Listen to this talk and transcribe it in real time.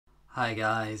Hi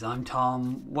guys, I'm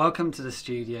Tom. Welcome to the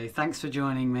studio. Thanks for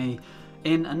joining me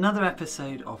in another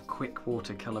episode of Quick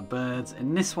Watercolour Birds.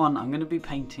 In this one I'm going to be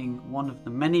painting one of the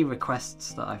many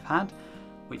requests that I've had,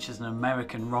 which is an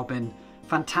American robin.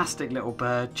 Fantastic little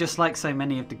bird, just like so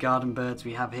many of the garden birds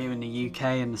we have here in the UK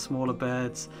and the smaller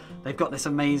birds. They've got this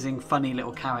amazing funny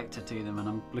little character to them, and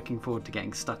I'm looking forward to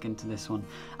getting stuck into this one.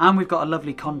 And we've got a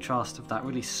lovely contrast of that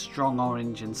really strong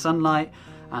orange in sunlight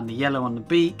and the yellow on the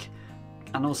beak,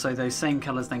 and also those same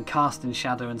colours then cast in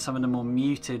shadow, and some of the more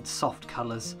muted soft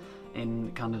colours in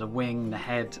kind of the wing, the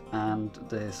head and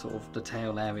the sort of the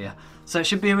tail area. So it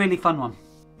should be a really fun one.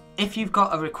 If you've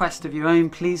got a request of your own,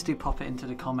 please do pop it into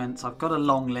the comments. I've got a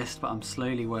long list, but I'm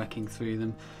slowly working through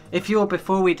them.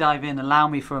 Before we dive in, allow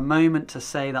me for a moment to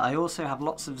say that I also have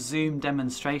lots of Zoom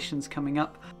demonstrations coming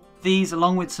up. These,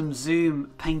 along with some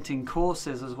Zoom painting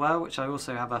courses as well, which I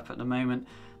also have up at the moment,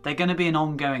 they're going to be an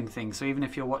ongoing thing. So even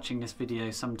if you're watching this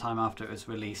video sometime after it was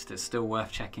released, it's still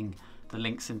worth checking the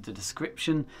links in the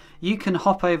description. You can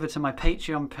hop over to my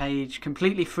Patreon page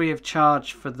completely free of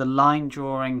charge for the line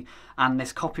drawing and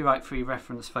this copyright free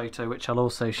reference photo, which I'll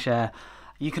also share.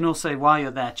 You can also, while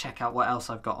you're there, check out what else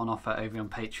I've got on offer over on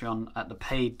Patreon at the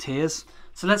paid tiers.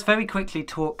 So let's very quickly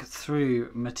talk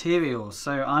through materials.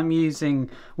 So I'm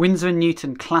using Winsor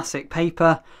Newton classic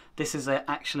paper. This is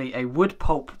actually a wood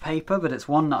pulp paper, but it's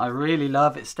one that I really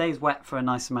love. It stays wet for a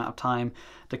nice amount of time.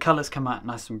 The colours come out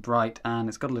nice and bright, and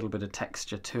it's got a little bit of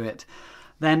texture to it.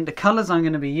 Then the colours I'm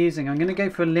going to be using, I'm going to go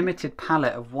for a limited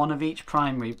palette of one of each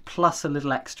primary, plus a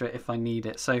little extra if I need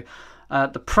it. So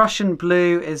the Prussian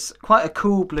blue is quite a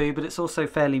cool blue, but it's also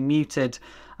fairly muted,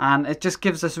 and it just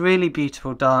gives us really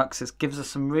beautiful darks. It gives us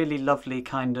some really lovely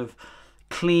kind of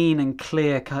clean and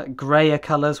clear grayer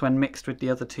colours when mixed with the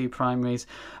other two primaries,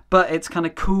 but it's kind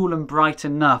of cool and bright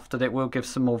enough that it will give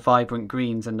some more vibrant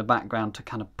greens in the background to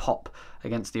kind of pop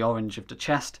against the orange of the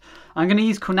chest. I'm going to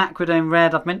use Quinacridone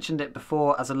Red. I've mentioned it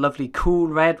before as a lovely cool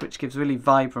red, which gives really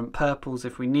vibrant purples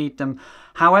if we need them.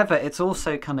 However, it's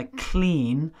also kind of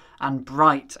clean and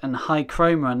bright and high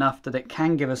chroma enough that it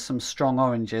can give us some strong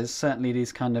oranges, certainly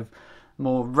these kind of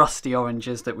more rusty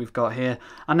oranges that we've got here.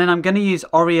 And then I'm going to use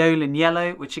Aureolin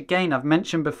yellow, which again I've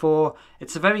mentioned before.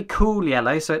 It's a very cool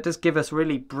yellow, so it does give us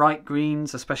really bright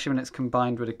greens, especially when it's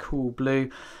combined with a cool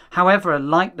blue. However,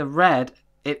 like the red,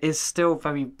 it is still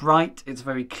very bright, it's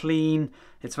very clean,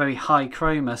 it's very high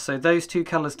chroma. So those two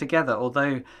colours together,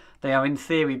 although they are in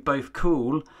theory both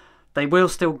cool, they will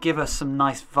still give us some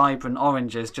nice vibrant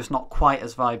oranges, just not quite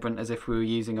as vibrant as if we were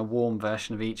using a warm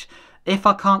version of each. If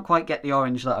I can't quite get the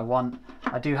orange that I want,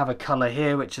 I do have a colour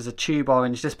here which is a tube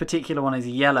orange. This particular one is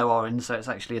yellow orange, so it's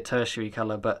actually a tertiary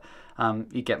colour, but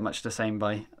you get much the same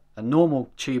by a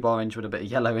normal tube orange with a bit of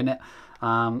yellow in it.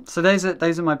 So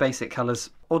those are my basic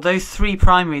colours. Although three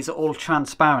primaries are all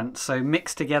transparent, so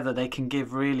mixed together they can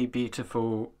give really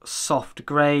beautiful soft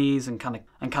greys and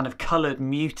kind of coloured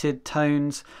muted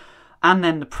tones. And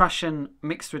then the Prussian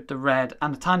mixed with the red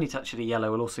and a tiny touch of the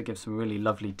yellow will also give some really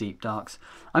lovely deep darks.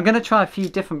 I'm going to try a few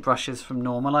different brushes from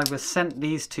normal. I was sent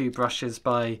these two brushes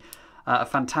by a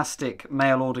fantastic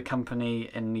mail order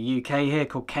company in the UK here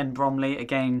called Ken Bromley.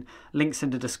 Again, links in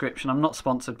the description. I'm not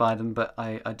sponsored by them, but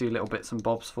I do little bits and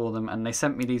bobs for them, and they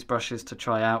sent me these brushes to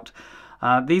try out.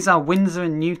 These are Winsor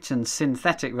Newton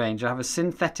synthetic range. I have a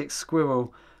synthetic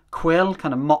Squirrel Quill,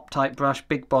 kind of mop type brush,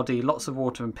 big body, lots of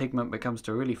water and pigment, but comes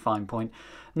to a really fine point.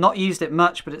 Not used it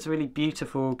much, but it's a really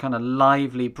beautiful kind of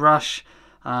lively brush,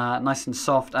 nice and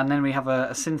soft. And then we have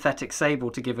a synthetic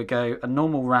sable to give a go, a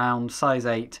normal round, size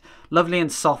 8, lovely and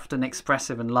soft and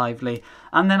expressive and lively.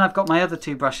 And then I've got my other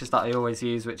two brushes that I always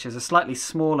use, which is a slightly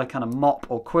smaller kind of mop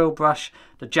or quill brush,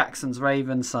 the Jackson's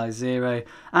Raven size 0,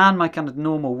 and my kind of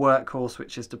normal workhorse,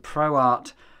 which is the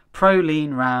ProArt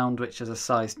Lean Round, which is a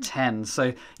size 10.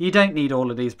 So you don't need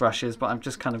all of these brushes, but I've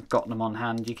just kind of got them on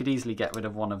hand. You could easily get rid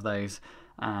of one of those,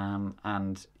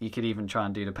 and you could even try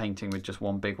and do the painting with just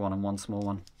one big one and one small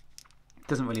one.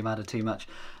 Doesn't really matter too much.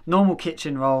 Normal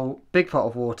kitchen roll, big pot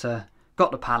of water,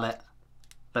 got the palette.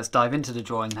 Let's dive into the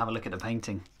drawing and have a look at the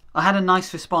painting. I had a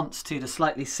nice response to the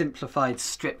slightly simplified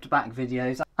stripped back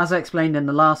videos. As I explained in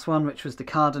the last one, which was the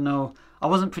Cardinal, I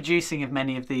wasn't producing as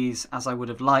many of these as I would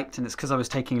have liked, and it's because I was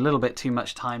taking a little bit too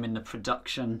much time in the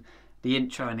production, the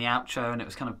intro and the outro, and it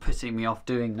was kind of putting me off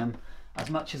doing them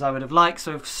as much as I would have liked.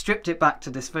 So I've stripped it back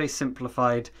to this very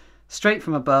simplified, straight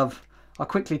from above. I'll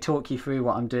quickly talk you through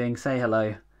what I'm doing, say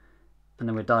hello, and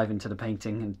then we'll dive into the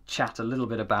painting and chat a little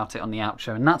bit about it on the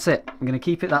outro, and that's it. I'm going to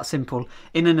keep it that simple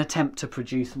in an attempt to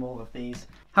produce more of these.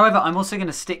 However, I'm also going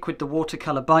to stick with the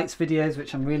Watercolour Bites videos,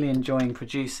 which I'm really enjoying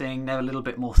producing. They're a little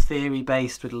bit more theory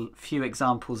based with a few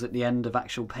examples at the end of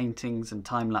actual paintings and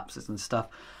time lapses and stuff.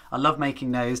 I love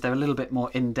making those. They're a little bit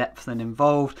more in-depth and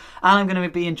involved. And I'm going to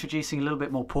be introducing a little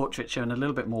bit more portraiture and a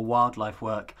little bit more wildlife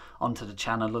work onto the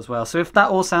channel as well. So if that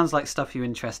all sounds like stuff you're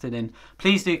interested in,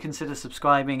 please do consider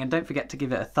subscribing, and don't forget to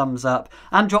give it a thumbs up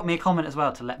and drop me a comment as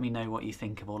well to let me know what you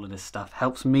think of all of this stuff.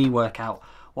 Helps me work out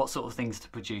what sort of things to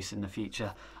produce in the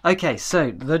future. Okay,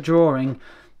 so the drawing,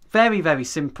 very, very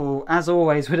simple. As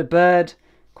always with a bird,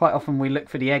 quite often we look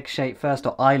for the egg shape first,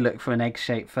 or I look for an egg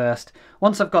shape first.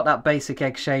 Once I've got that basic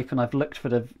egg shape and I've looked for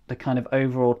the kind of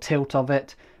overall tilt of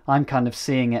it, I'm kind of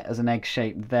seeing it as an egg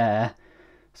shape there.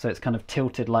 So it's kind of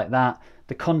tilted like that.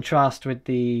 The contrast with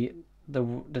the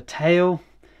tail,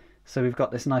 so we've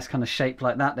got this nice kind of shape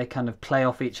like that. They kind of play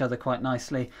off each other quite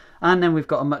nicely. And then we've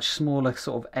got a much smaller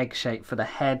sort of egg shape for the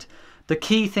head. The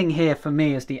key thing here for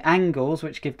me is the angles,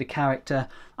 which give the character,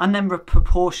 and then the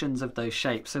proportions of those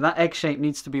shapes. So that egg shape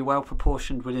needs to be well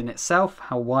proportioned within itself.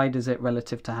 How wide is it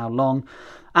relative to how long?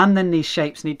 And then these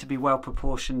shapes need to be well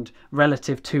proportioned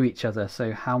relative to each other.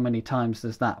 So how many times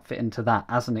does that fit into that,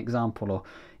 as an example? Or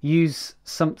use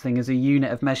something as a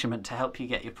unit of measurement to help you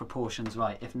get your proportions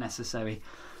right if necessary.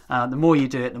 The more you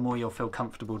do it, the more you'll feel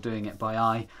comfortable doing it by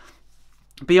eye.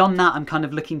 Beyond that, I'm kind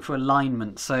of looking for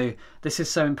alignment. So this is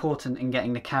so important in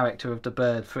getting the character of the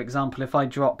bird. For example, if I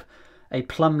drop a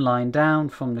plumb line down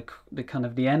from the kind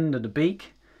of the end of the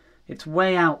beak, it's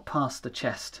way out past the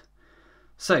chest.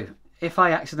 So if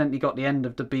I accidentally got the end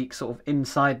of the beak sort of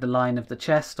inside the line of the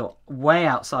chest or way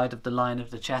outside of the line of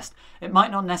the chest, it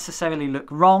might not necessarily look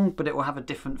wrong, but it will have a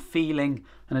different feeling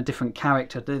and a different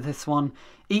character to this one.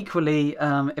 Equally,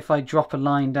 if I drop a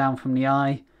line down from the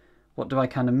eye, what do I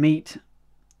kind of meet?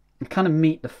 I kind of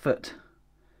meet the foot.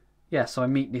 Yeah, so I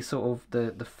meet the sort of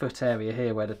the foot area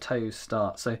here where the toes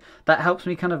start. So that helps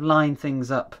me kind of line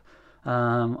things up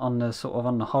on the sort of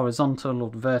on the horizontal or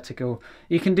the vertical.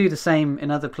 You can do the same in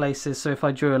other places. So if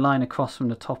I drew a line across from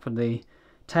the top of the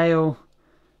tail,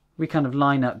 we kind of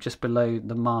line up just below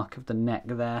the mark of the neck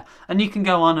there. And you can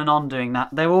go on doing that.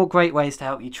 They're all great ways to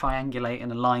help you triangulate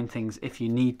and align things if you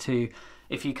need to.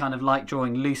 If you kind of like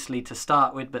drawing loosely to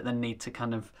start with, but then need to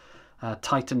kind of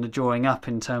tighten the drawing up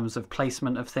in terms of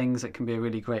placement of things, it can be a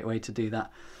really great way to do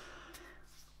that.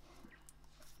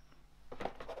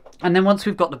 And then once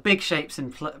we've got the big shapes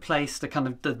in place, the kind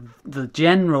of the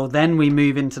general, then we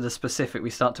move into the specific. We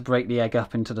start to break the egg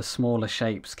up into the smaller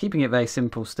shapes, keeping it very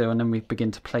simple still, and then we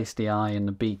begin to place the eye and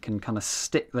the beak and kind of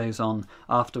stick those on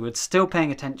afterwards, still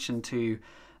paying attention to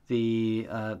the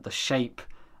shape,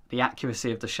 the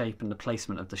accuracy of the shape and the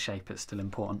placement of the shape. Is still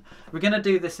important. We're going to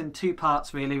do this in two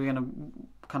parts really. We're going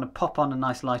to kind of pop on a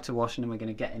nice lighter wash, and then we're going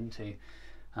to get into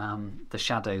the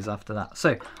shadows after that.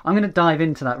 So I'm going to dive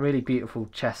into that really beautiful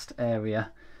chest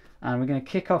area, and we're going to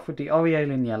kick off with the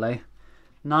Aureolin yellow,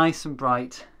 nice and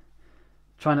bright.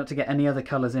 Try not to get any other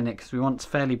colours in it because we want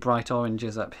fairly bright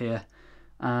oranges up here.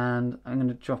 And I'm going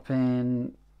to drop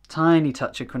in a tiny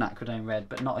touch of Quinacridone Red,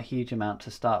 but not a huge amount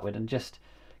to start with, and just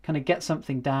kind of get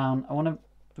something down. I want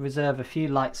to reserve a few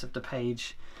lights of the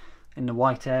page in the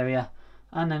white area,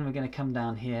 and then we're going to come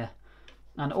down here,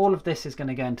 and all of this is going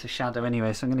to go into shadow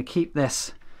anyway, so I'm going to keep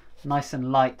this nice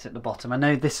and light at the bottom. I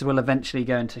know this will eventually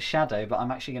go into shadow, but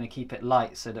I'm actually going to keep it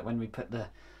light so that when we put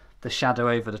the shadow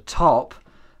over the top,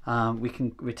 we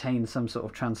can retain some sort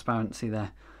of transparency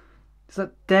there. It's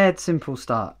a dead simple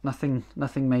start, nothing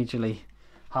majorly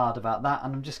hard about that.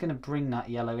 And I'm just going to bring that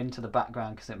yellow into the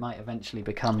background because it might eventually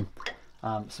become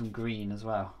some green as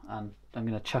well, and I'm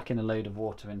going to chuck in a load of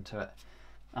water into it,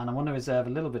 and I want to reserve a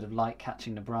little bit of light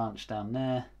catching the branch down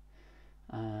there,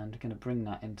 and I'm going to bring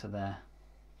that into there.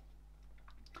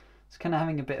 It's kind of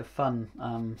having a bit of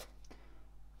fun,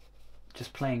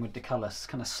 just playing with the colours,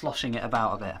 kind of sloshing it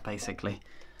about a bit basically.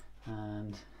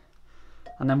 And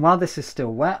then while this is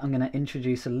still wet, I'm going to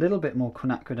introduce a little bit more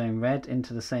Quinacridone Red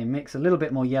into the same mix, a little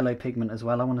bit more yellow pigment as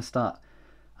well. I want to start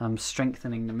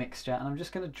strengthening the mixture, and I'm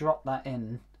just going to drop that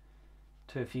in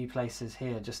to a few places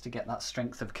here just to get that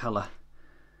strength of colour.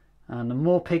 And the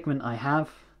more pigment I have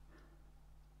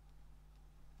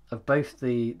of both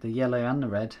the yellow and the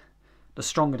red, the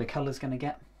stronger the colour is going to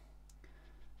get.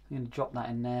 I'm going to drop that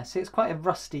in there. See, it's quite a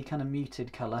rusty kind of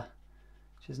muted colour,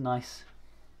 which is nice.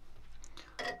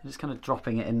 I'm just kind of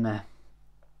dropping it in there.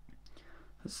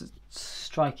 Let's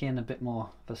strike in a bit more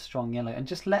of a strong yellow and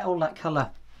just let all that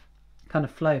colour kind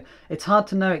of flow. It's hard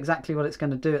to know exactly what it's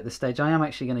going to do at this stage. I am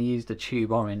actually going to use the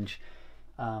tube orange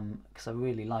because I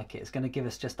really like it. It's going to give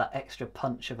us just that extra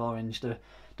punch of orange. The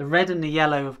red and the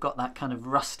yellow have got that kind of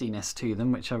rustiness to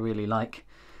them, which I really like.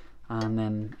 and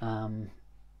then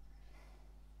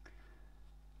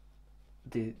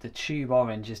the tube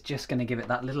orange is just going to give it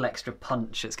that little extra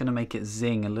punch. It's going to make it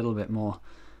zing a little bit more,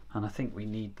 and I think we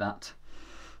need that.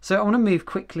 So I want to move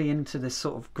quickly into this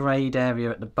sort of greyed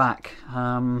area at the back.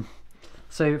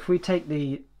 So if we take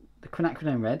the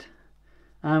Quinacridone Red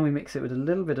and we mix it with a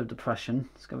little bit of the Prussian,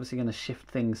 it's obviously going to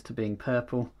shift things to being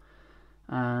purple,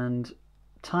 and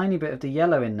tiny bit of the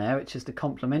yellow in there, which is the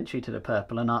complementary to the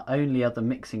purple and our only other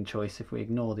mixing choice if we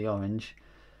ignore the orange.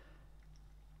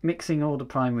 Mixing all the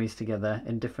primaries together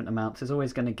in different amounts is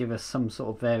always going to give us some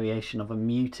sort of variation of a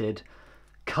muted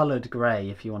coloured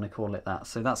grey, if you want to call it that.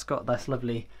 So that's got this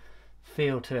lovely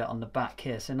feel to it on the back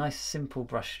here. So nice simple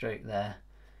brush stroke there.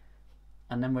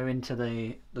 And then we're into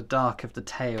the dark of the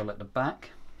tail at the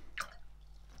back.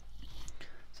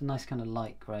 It's a nice kind of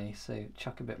light grey, so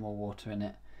chuck a bit more water in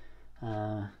it.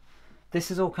 This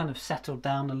is all kind of settled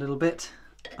down a little bit,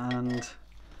 and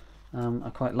I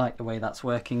quite like the way that's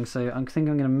working. So I think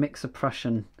I'm going to mix a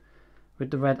Prussian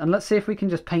with the red, and let's see if we can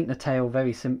just paint the tail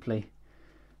very simply.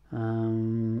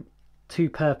 Too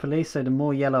purpley, so the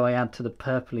more yellow I add to the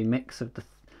purpley mix of the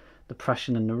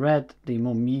Prussian and the red, the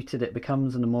more muted it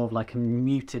becomes and the more of like a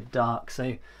muted dark.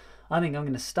 So I think I'm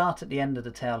going to start at the end of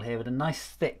the tail here with a nice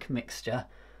thick mixture,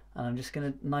 and I'm just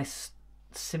going to nice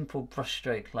simple brush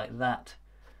stroke like that,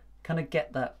 kind of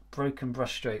get that broken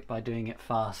brush stroke by doing it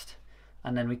fast,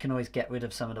 and then we can always get rid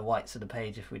of some of the whites of the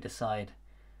page if we decide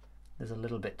there's a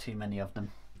little bit too many of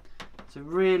them. So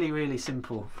really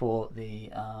simple for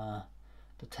the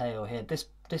tail here.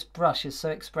 This brush is so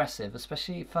expressive,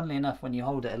 especially funnily enough when you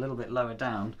hold it a little bit lower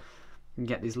down, you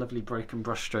get these lovely broken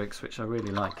brush strokes, which I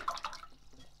really like.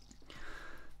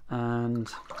 And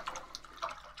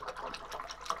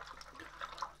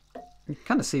you can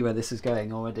kind of see where this is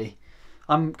going already.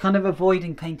 I'm kind of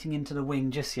avoiding painting into the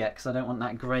wing just yet because I don't want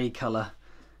that grey colour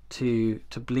to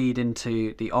bleed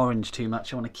into the orange too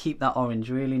much. I want to keep that orange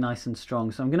really nice and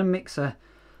strong. So I'm going to mix a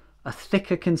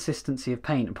thicker consistency of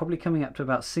paint, probably coming up to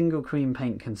about single cream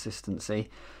paint consistency.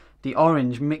 The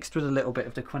orange mixed with a little bit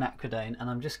of the quinacridone, and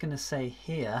I'm just going to say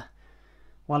here,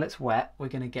 while it's wet, we're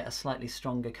going to get a slightly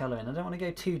stronger colour in. I don't want to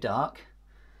go too dark,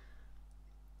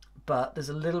 but there's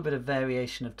a little bit of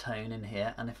variation of tone in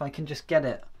here, and if I can just get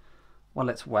it while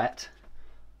it's wet,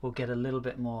 we'll get a little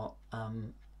bit more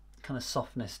kind of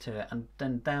softness to it, and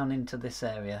then down into this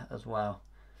area as well.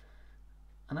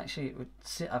 And actually,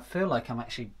 I feel like I'm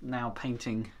actually now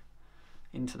painting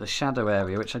into the shadow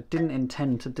area, which I didn't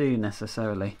intend to do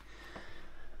necessarily.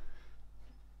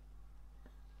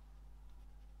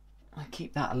 I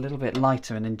keep that a little bit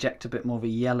lighter and inject a bit more of a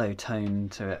yellow tone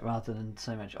to it rather than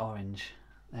so much orange.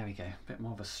 There we go, a bit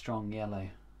more of a strong yellow.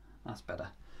 That's better.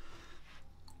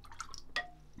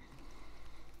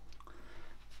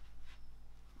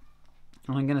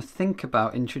 And I'm going to think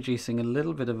about introducing a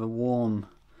little bit of a warm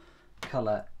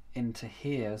colour into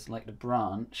here as like the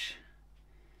branch,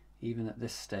 even at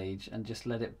this stage, and just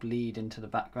let it bleed into the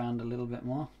background a little bit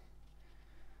more.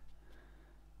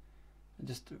 And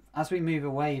just as we move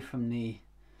away from the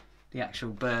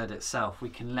actual bird itself, we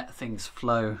can let things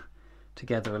flow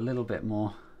together a little bit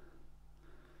more.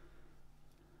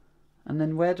 And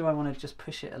then where do I want to just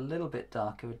push it a little bit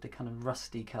darker with the kind of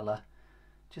rusty colour?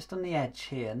 Just on the edge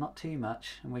here, not too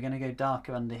much, and we're going to go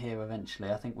darker under here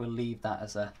eventually. I think we'll leave that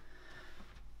as a,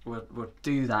 we'll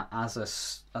do that as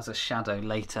a shadow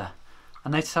later.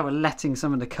 And notice how we're letting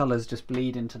some of the colours just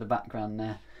bleed into the background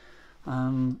there.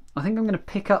 I think I'm going to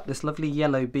pick up this lovely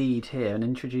yellow bead here and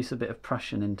introduce a bit of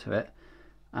Prussian into it,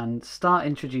 and start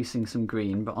introducing some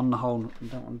green, but on the whole I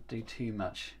don't want to do too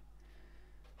much.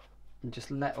 And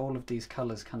just let all of these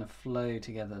colours kind of flow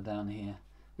together down here.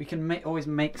 We can always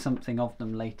make something of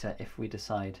them later if we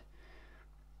decide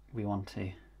we want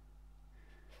to.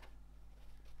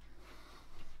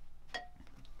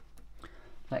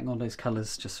 Letting all those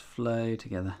colours just flow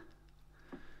together.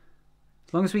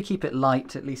 As long as we keep it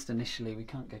light, at least initially, we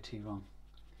can't go too wrong.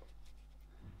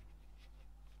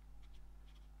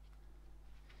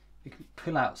 We can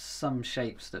pull out some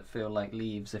shapes that feel like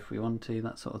leaves if we want to,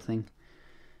 that sort of thing.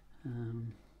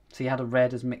 See how the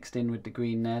red is mixed in with the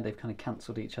green there? They've kind of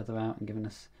cancelled each other out and given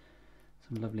us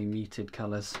some lovely muted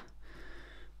colours.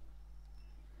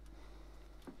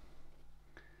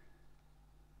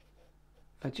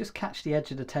 If I just catch the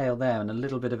edge of the tail there and a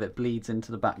little bit of it bleeds into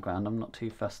the background, I'm not too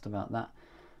fussed about that.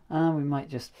 And we might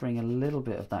just bring a little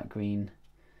bit of that green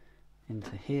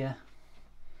into here.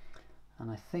 And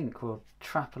I think we'll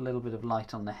trap a little bit of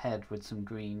light on the head with some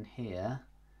green here.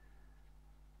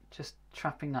 Just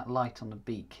trapping that light on the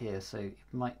beak here, so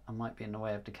I might be in the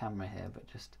way of the camera here, but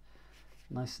just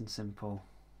nice and simple.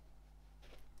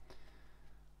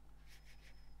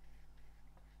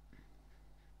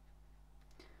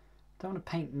 don't want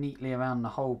to paint neatly around the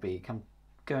whole beak. I'm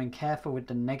going careful with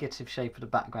the negative shape of the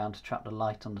background to trap the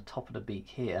light on the top of the beak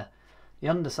here. The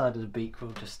underside of the beak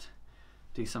will just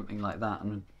do something like that,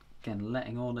 and again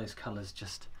letting all those colours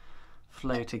just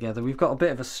flow together. We've got a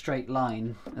bit of a straight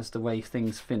line as the way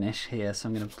things finish here, so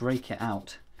I'm going to break it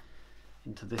out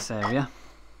into this area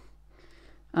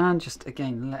and just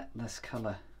again let this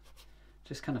colour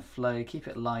just kind of flow, keep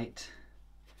it light.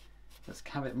 Let's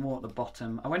have it more at the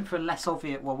bottom. I went for a less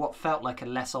obvious, well, what felt like a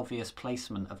less obvious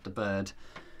placement of the bird,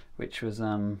 which was,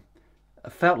 I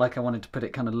felt like I wanted to put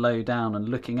it kind of low down and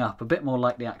looking up, a bit more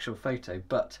like the actual photo,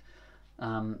 but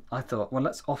I thought, well,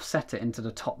 let's offset it into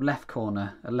the top left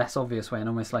corner, a less obvious way, and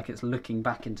almost like it's looking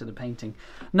back into the painting.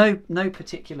 No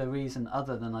particular reason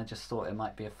other than I just thought it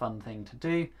might be a fun thing to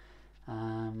do,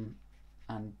 and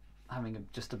having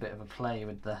just a bit of a play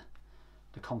with the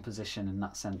composition in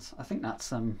that sense. I think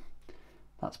that's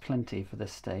plenty for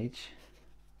this stage.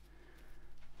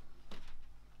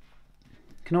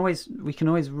 We can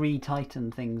always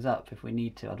re-tighten things up if we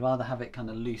need to. I'd rather have it kind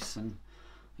of loose and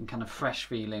kind of fresh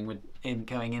feeling with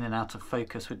going in and out of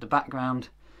focus with the background,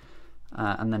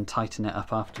 and then tighten it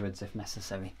up afterwards if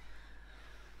necessary.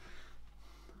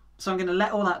 So I'm going to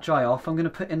let all that dry off. I'm going to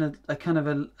put in a kind of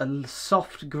a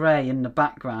soft grey in the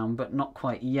background, but not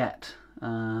quite yet,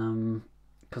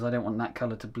 because I don't want that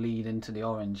colour to bleed into the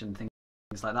orange and things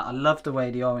like that. I love the way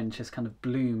the orange has kind of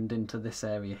bloomed into this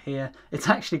area here. It's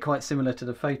actually quite similar to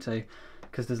the photo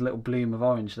because there's a little bloom of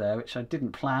orange there, which I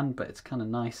didn't plan, but it's kind of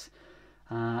nice.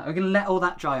 We're going to let all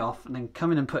that dry off and then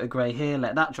come in and put a grey here,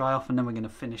 let that dry off, and then we're going to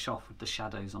finish off with the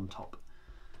shadows on top.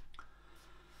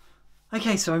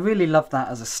 Okay, so I really love that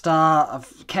as a start.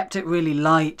 I've kept it really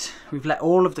light. We've let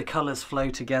all of the colours flow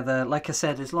together. Like I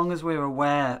said, as long as we're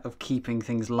aware of keeping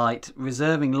things light,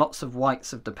 reserving lots of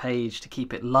whites of the page to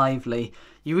keep it lively,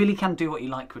 you really can do what you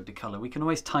like with the colour. We can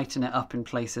always tighten it up in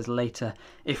places later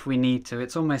if we need to.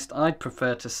 It's almost, I'd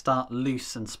prefer to start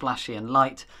loose and splashy and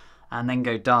light and then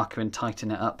go darker and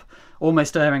tighten it up.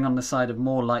 Almost erring on the side of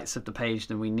more lights of the page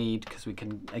than we need, because we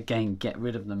can, again, get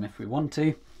rid of them if we want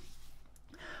to.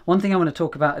 One thing I want to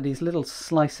talk about are these little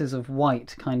slices of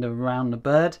white kind of around the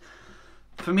bird.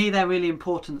 For me, they're really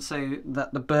important so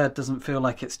that the bird doesn't feel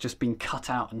like it's just been cut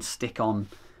out and stuck on,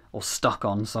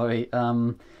 sorry.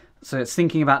 So it's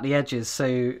thinking about the edges.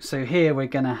 So here we're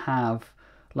going to have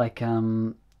like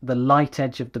the light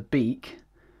edge of the beak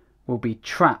will be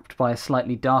trapped by a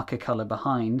slightly darker colour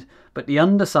behind, but the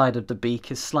underside of the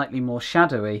beak is slightly more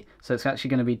shadowy, so it's actually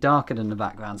going to be darker than the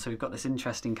background. So we've got this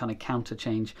interesting kind of counter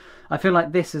change. I feel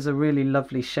like this is a really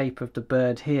lovely shape of the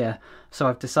bird here, so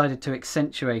I've decided to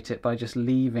accentuate it by just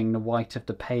leaving the white of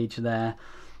the page there.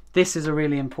 This is a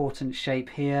really important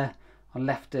shape here. I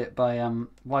left it by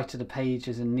white of the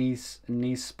pages, and these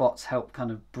spots help kind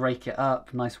of break it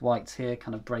up. Nice whites here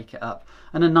kind of break it up,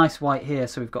 and a nice white here,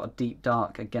 so we've got a deep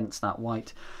dark against that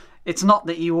white. It's not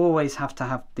that you always have to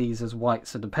have these as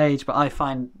whites of the page, but I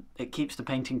find it keeps the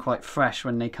painting quite fresh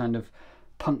when they kind of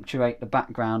punctuate the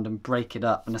background and break it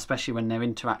up, and especially when they're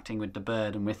interacting with the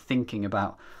bird and we're thinking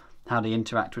about how they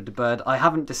interact with the bird. I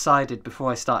haven't decided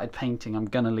before I started painting I'm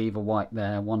going to leave a white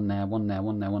there, one there, one there,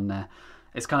 one there, one there.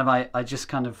 It's kind of, I just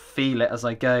kind of feel it as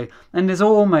I go. And there's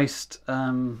almost,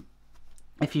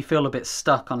 if you feel a bit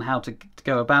stuck on how to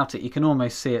go about it, you can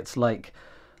almost see it's like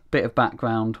bit of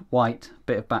background, white,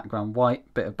 bit of background,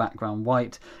 white, bit of background,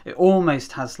 white. It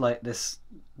almost has like this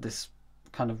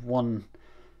kind of one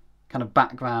kind of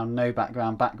background, no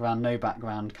background, background, no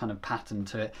background kind of pattern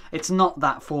to it. It's not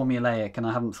that formulaic, and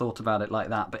I haven't thought about it like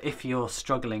that. But if you're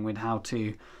struggling with how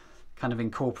to kind of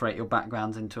incorporate your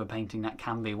backgrounds into a painting, that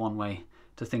can be one way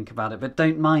to think about it. But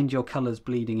don't mind your colours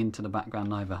bleeding into the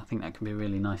background either. I think that can be a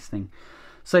really nice thing.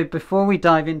 So before we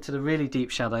dive into the really deep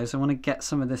shadows, I want to get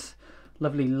some of this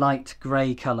lovely light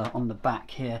grey colour on the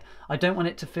back here. I don't want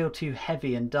it to feel too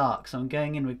heavy and dark, so I'm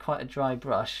going in with quite a dry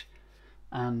brush,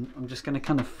 and I'm just going to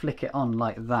kind of flick it on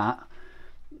like that.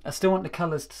 I still want the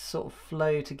colours to sort of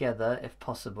flow together if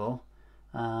possible,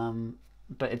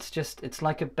 but it's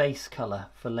like a base colour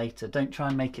for later. Don't try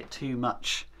and make it too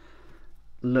much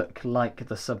look like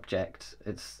the subject.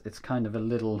 It's kind of a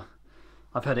little,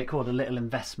 I've heard it called a little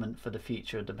investment for the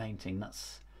future of the painting.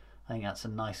 I think that's a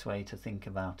nice way to think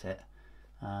about it.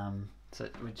 So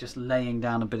we're just laying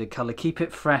down a bit of colour. Keep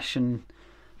it fresh and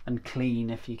clean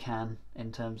if you can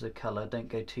in terms of colour. Don't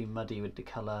go too muddy with the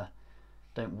colour.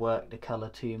 Don't work the colour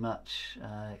too much.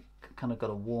 Kind of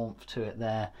got a warmth to it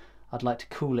there. I'd like to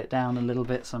cool it down a little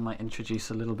bit, so I might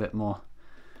introduce a little bit more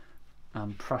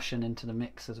Prussian into the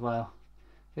mix as well.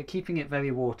 But keeping it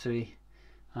very watery.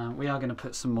 We are going to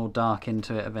put some more dark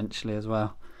into it eventually as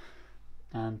well.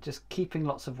 and just keeping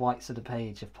lots of whites of the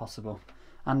page if possible.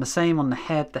 And the same on the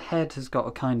head. The head has got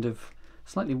a kind of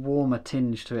slightly warmer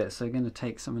tinge to it, so I'm going to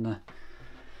take some of the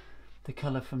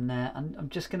colour from there, and I'm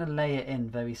just going to lay it in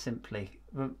very simply.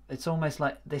 It's almost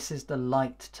like this is the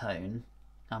light tone,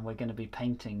 and we're going to be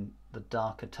painting the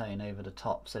darker tone over the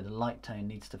top, so the light tone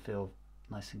needs to feel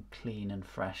nice and clean and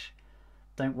fresh.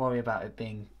 Don't worry about it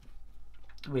being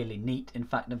really neat. In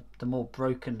fact, the more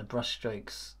broken the brush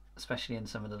strokes, especially in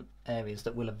some of the areas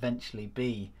that will eventually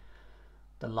be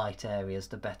the light areas,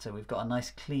 the better. We've got a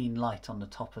nice clean light on the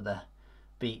top of the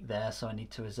beak there, so I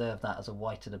need to reserve that as a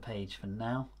white of the page for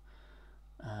now.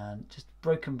 And just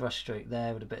broken brush stroke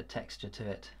there with a bit of texture to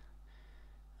it,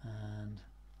 and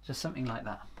just something like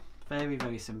that. Very,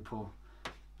 very simple.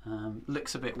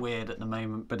 Looks a bit weird at the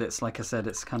moment, but it's, like I said,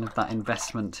 it's kind of that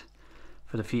investment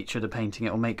for the future of the painting.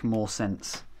 It will make more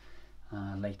sense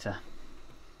later.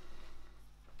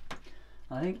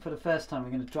 I think for the first time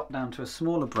we're going to drop down to a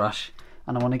smaller brush,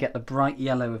 and I want to get the bright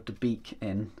yellow of the beak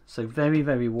in. So very,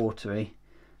 very watery.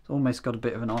 It's almost got a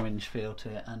bit of an orange feel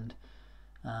to it, and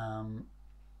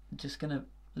just going to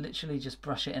literally just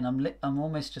brush it in. I'm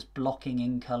almost just blocking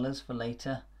in colours for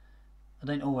later. I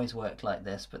don't always work like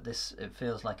this, but it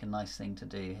feels like a nice thing to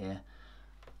do here.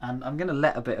 And I'm going to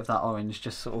let a bit of that orange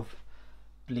just sort of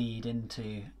bleed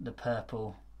into the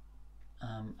purple.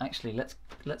 Actually,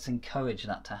 let's encourage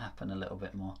that to happen a little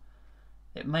bit more.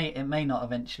 It may not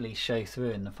eventually show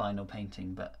through in the final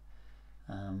painting, but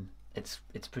it's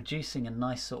producing a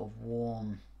nice sort of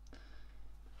warm.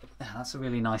 That's a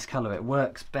really nice colour. It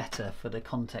works better for the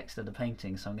context of the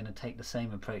painting, so I'm going to take the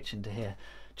same approach into here.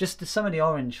 Just some of the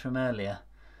orange from earlier,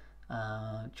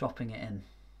 dropping it in.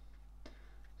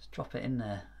 Just drop it in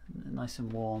there, nice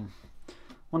and warm.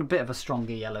 Want a bit of a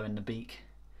stronger yellow in the beak.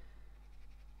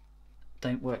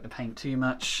 Don't work the paint too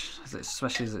much,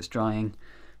 especially as it's drying.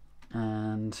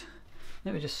 And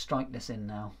let me just strike this in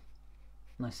now,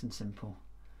 nice and simple.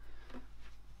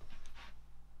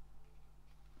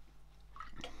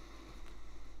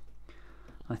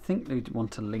 I think we'd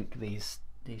want to link these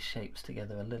shapes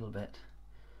together a little bit,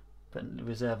 but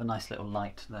reserve a nice little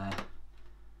light there.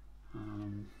 Keep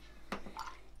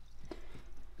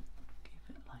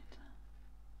it lighter,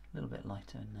 a little bit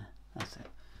lighter in there. That's it.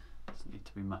 Doesn't need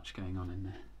to be much going on in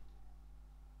there.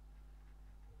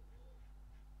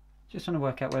 Just trying to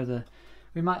work out whether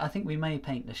I think we may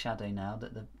paint the shadow now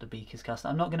that the beak is cast.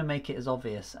 I'm not going to make it as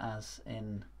obvious as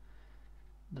in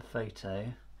the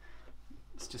photo.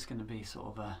 It's just going to be sort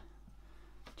of a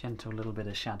gentle little bit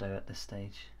of shadow at this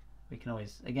stage. We can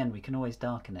always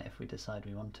darken it if we decide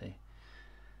we want to.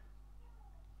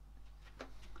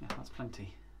 Yeah, that's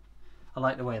plenty. I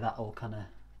like the way that all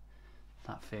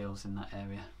that feels in that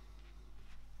area.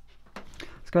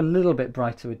 Let's go a little bit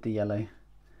brighter with the yellow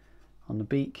on the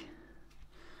beak.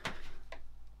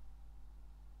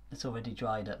 It's already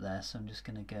dried up there, so I'm just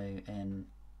going to go in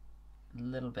a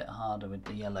little bit harder with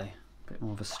the yellow. A bit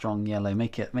more of a strong yellow.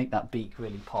 Make that beak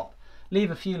really pop.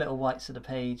 Leave a few little whites of the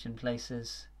page in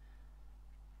places.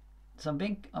 So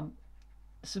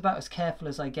it's about as careful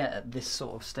as I get at this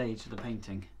sort of stage of the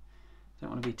painting. Don't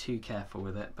want to be too careful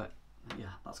with it, but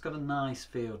yeah, that's got a nice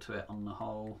feel to it on the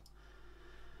whole.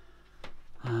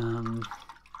 I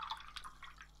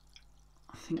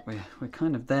think we're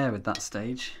kind of there with that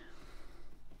stage.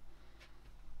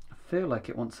 I feel like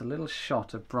it wants a little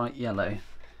shot of bright yellow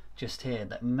just here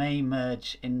that may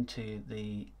merge into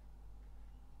the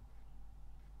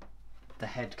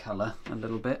head colour a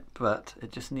little bit, but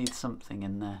it just needs something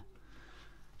in there.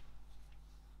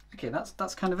 Okay,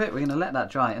 that's kind of it. We're going to let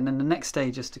that dry, and then the next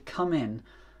stage is to come in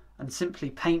and simply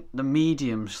paint the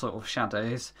medium sort of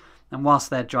shadows, and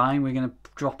whilst they're drying we're going to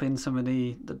drop in some of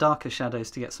the darker shadows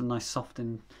to get some nice soft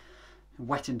and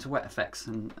wet into wet effects,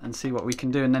 and see what we can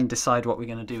do, and then decide what we're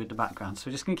going to do with the background. So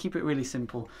we're just going to keep it really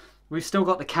simple. We've still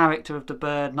got the character of the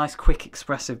bird, nice quick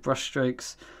expressive brush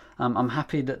strokes. I'm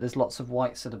happy that there's lots of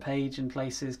whites of the page in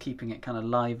places, keeping it kind of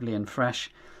lively and fresh.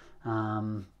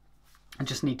 I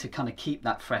just need to kind of keep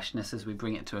that freshness as we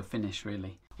bring it to a finish,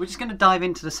 really. We're just going to dive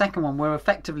into the second one. We're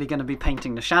effectively going to be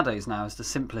painting the shadows now, is the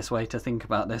simplest way to think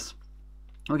about this.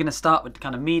 We're going to start with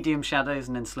kind of medium shadows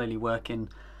and then slowly work in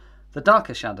the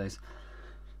darker shadows.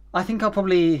 I think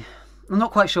I'm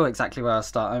not quite sure exactly where I'll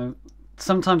start.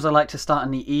 Sometimes I like to start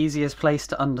in the easiest place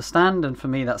to understand, and for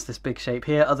me that's this big shape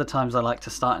here. Other times I like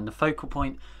to start in the focal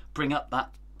point, bring up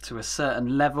that to a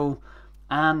certain level,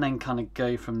 and then kind of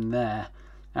go from there.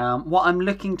 What I'm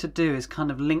looking to do is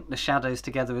kind of link the shadows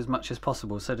together as much as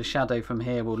possible. So the shadow from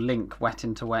here will link wet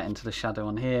into the shadow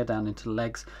on here, down into the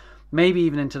legs, maybe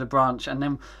even into the branch, and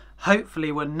then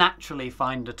hopefully we'll naturally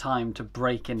find a time to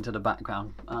break into the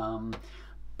background.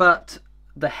 but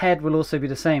the head will also be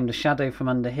the same. The shadow from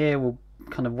under here will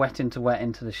kind of wet into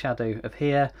the shadow of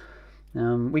here.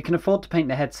 We can afford to paint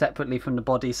the head separately from the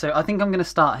body, so I think I'm going to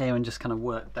start here and just kind of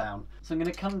work down. So I'm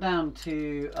going to come down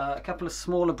to a couple of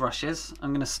smaller brushes.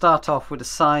 I'm going to start off with a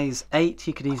size 8.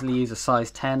 You could easily use a size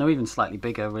 10 or even slightly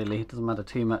bigger, really, it doesn't matter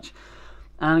too much.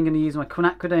 And I'm going to use my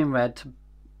Quinacridone Red to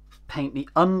paint the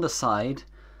underside,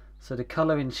 so the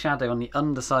colour in shadow on the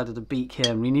underside of the beak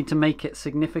here, and we need to make it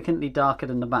significantly darker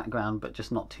than the background, but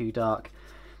just not too dark.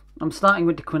 I'm starting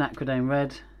with the Quinacridone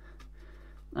Red.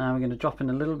 We're going to drop in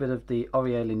a little bit of the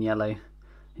aureolin yellow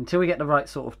until we get the right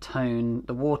sort of tone.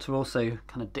 The water also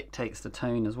kind of dictates the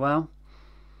tone as well.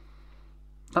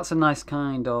 That's a nice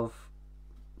kind of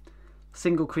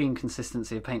single cream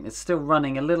consistency of paint. It's still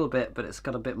running a little bit, but it's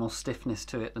got a bit more stiffness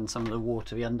to it than some of the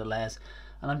watery underlayers.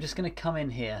 And I'm just going to come in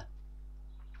here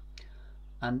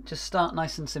and just start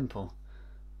nice and simple.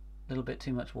 A little bit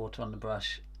too much water on the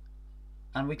brush.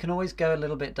 And we can always go a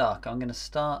little bit darker. I'm going to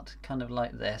start kind of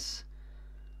like this.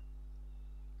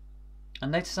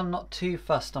 And notice I'm not too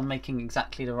fussed on making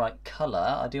exactly the right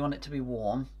colour. I do want it to be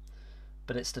warm,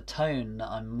 but it's the tone that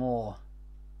I'm more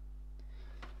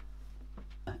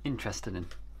interested in.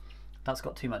 That's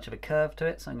got too much of a curve to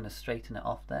it, so I'm going to straighten it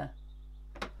off there.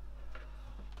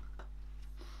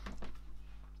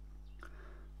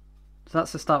 So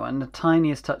that's the start, and the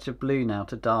tiniest touch of blue now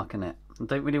to darken it. I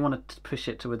don't really want to push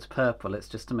it towards purple, it's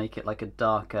just to make it like a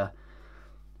darker,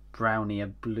 brownier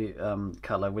blue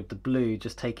colour, with the blue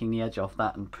just taking the edge off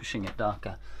that and pushing it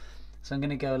darker. So I'm going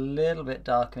to go a little bit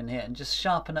darker in here and just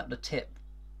sharpen up the tip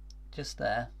just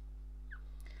there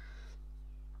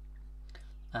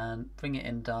and bring it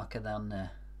in darker down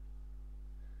there,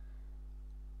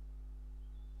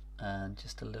 and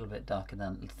just a little bit darker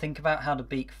down. Think about how the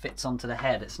beak fits onto the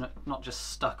head. It's not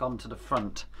just stuck onto the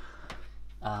front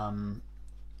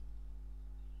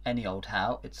any old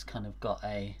how. It's kind of got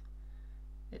a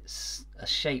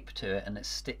shape to it, and it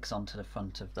sticks onto the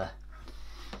front of the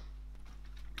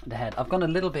head. I've gone a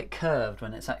little bit curved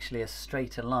when it's actually a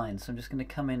straighter line, so I'm just going to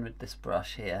come in with this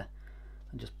brush here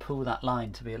and just pull that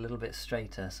line to be a little bit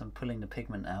straighter. So I'm pulling the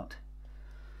pigment out,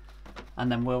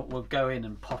 and then we'll go in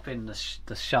and pop in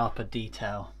the sharper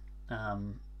detail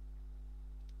in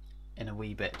a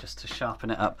wee bit, just to sharpen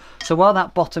it up. So while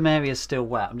that bottom area is still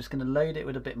wet, I'm just going to load it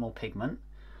with a bit more pigment,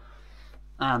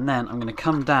 and then I'm going to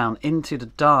come down into the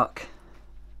dark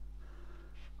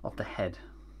of the head.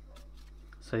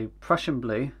 So Prussian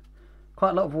blue,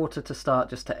 quite a lot of water to start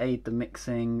just to aid the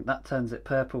mixing. That turns it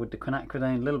purple with the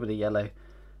quinacridone, a little bit of yellow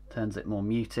turns it more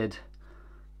muted,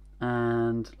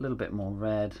 and a little bit more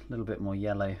red, a little bit more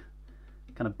yellow,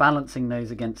 kind of balancing those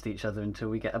against each other until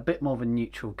we get a bit more of a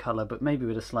neutral colour, but maybe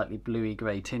with a slightly bluey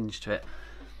grey tinge to it.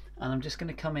 And I'm just going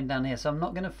to come in down here, so I'm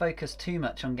not going to focus too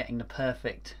much on getting the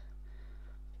perfect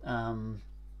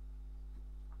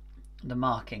the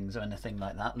markings or anything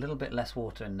like that. A little bit less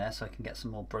water in there so I can get some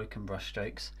more broken brush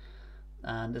strokes,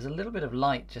 and there's a little bit of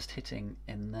light just hitting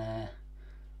in there,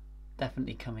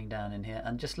 definitely coming down in here,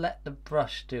 and just let the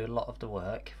brush do a lot of the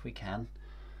work if we can.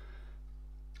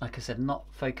 Like I said, not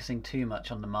focusing too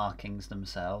much on the markings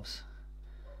themselves.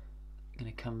 I'm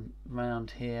going to come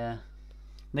round here.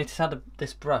 Notice how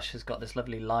this brush has got this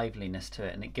lovely liveliness to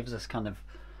it, and it gives us kind of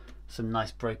some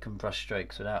nice broken brush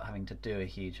strokes without having to do a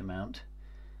huge amount.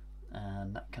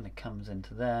 And that kind of comes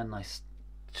into there, nice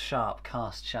sharp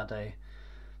cast shadow.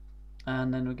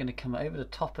 And then we're going to come over the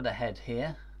top of the head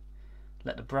here,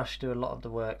 let the brush do a lot of the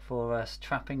work for us,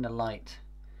 trapping the light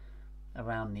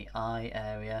around the eye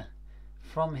area.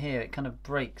 From here it kind of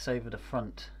breaks over the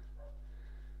front,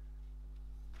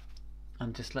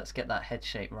 and just let's get that head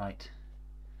shape right.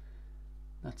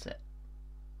 That's it.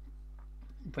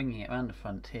 Bringing it around the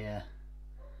front here,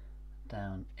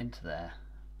 down into there.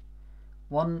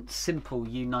 One simple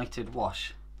united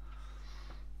wash.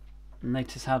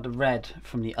 Notice how the red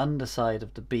from the underside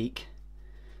of the beak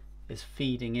is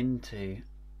feeding into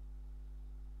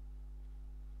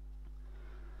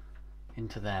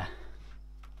there.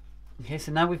 Okay,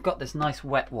 so now we've got this nice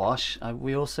wet wash.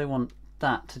 We also want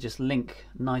that to just link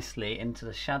nicely into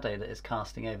the shadow that is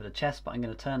casting over the chest, but I'm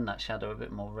going to turn that shadow a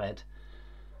bit more red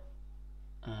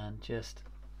and just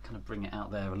kind of bring it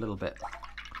out there a little bit.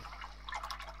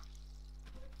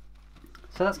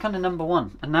 So that's kind of number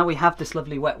one, and now we have this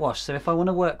lovely wet wash. So if I want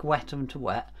to work wet onto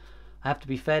wet, I have to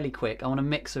be fairly quick. I want to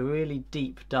mix a really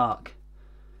deep, dark,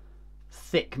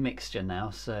 thick mixture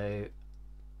now. So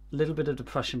a little bit of the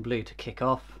Prussian blue to kick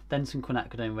off, then some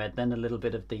Quinacridone Red, then a little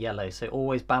bit of the yellow. So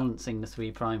always balancing the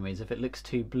three primaries. If it looks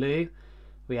too blue,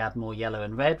 we add more yellow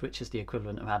and red, which is the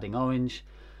equivalent of adding orange.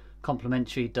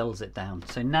 Complementary dulls it down.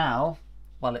 So now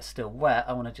while it's still wet,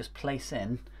 I want to just place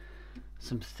in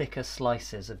some thicker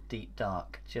slices of deep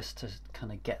dark, just to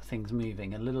kind of get things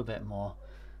moving a little bit more.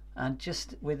 And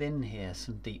just within here,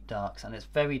 some deep darks, and it's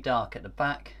very dark at the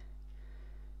back,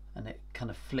 and it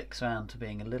kind of flicks around to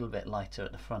being a little bit lighter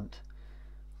at the front.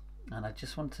 And I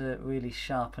just want to really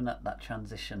sharpen up that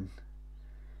transition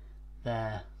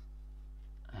there,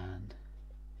 and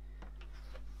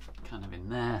kind of in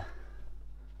there.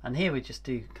 And here we just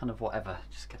do kind of whatever,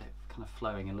 just get it kind of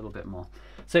flowing a little bit more.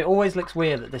 So it always looks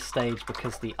weird at this stage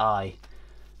because the eye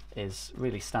is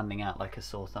really standing out like a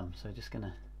sore thumb. So just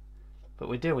gonna, but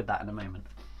we'll deal with that in a moment.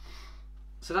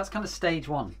 So that's kind of stage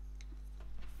one.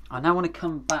 I now want to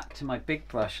come back to my big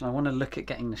brush and I want to look at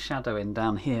getting the shadow in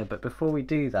down here. But before we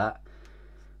do that,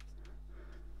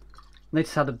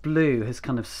 notice how the blue has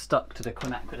kind of stuck to the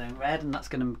Quinacridone Red, and that's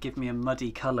going to give me a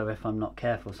muddy colour if I'm not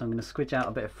careful. So I'm going to squidge out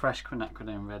a bit of fresh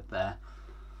Quinacridone Red there.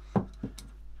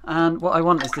 And what I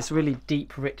want is this really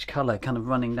deep, rich colour kind of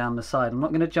running down the side. I'm not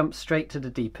going to jump straight to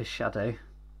the deepest shadow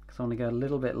because I want to go a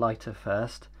little bit lighter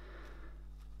first.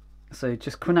 So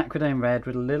just Quinacridone Red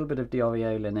with a little bit of the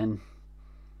aureolin in.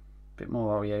 A bit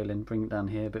more aureolin, bring it down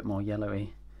here, a bit more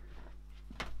yellowy.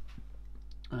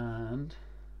 And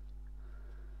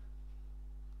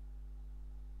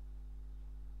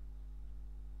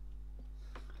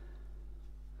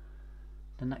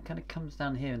then that kind of comes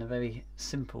down here in a very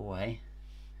simple way.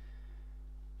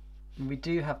 And we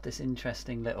do have this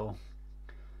interesting little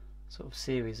sort of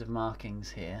series of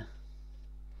markings here,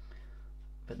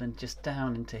 but then just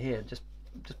down into here, just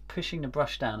pushing the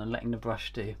brush down and letting the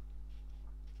brush do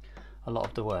a lot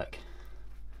of the work.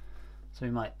 So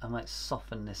I might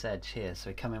soften this edge here. So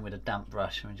we come in with a damp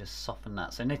brush and we just soften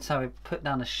that. So notice how we put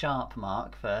down a sharp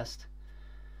mark first,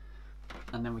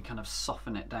 and then we kind of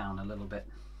soften it down a little bit.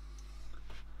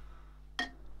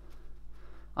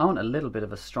 I want a little bit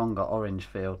of a stronger orange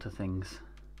feel to things.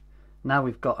 Now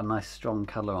we've got a nice strong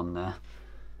colour on there,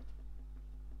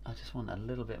 I just want a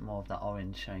little bit more of that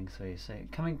orange showing through. So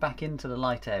coming back into the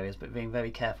light areas, but being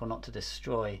very careful not to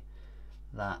destroy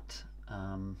that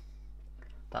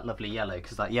that lovely yellow,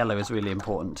 because that yellow is really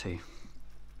important too.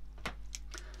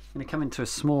 I'm going to come into a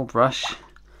small brush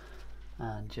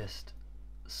and just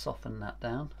soften that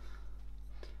down.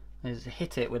 Just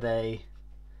hit it with a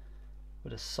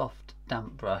soft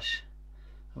damp brush,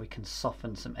 and we can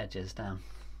soften some edges down,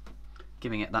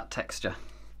 giving it that texture.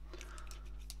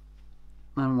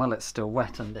 And while it's still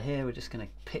wet under here, we're just going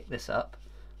to pick this up,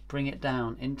 bring it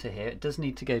down into here. It does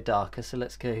need to go darker, so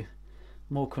let's go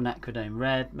more Quinacridone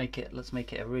Red. Let's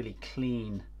make it a really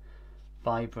clean,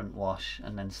 vibrant wash,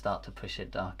 and then start to push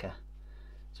it darker.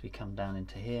 So we come down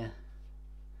into here.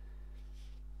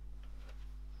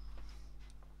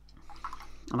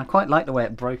 And I quite like the way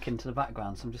it broke into the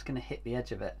background, so I'm just going to hit the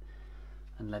edge of it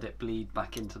and let it bleed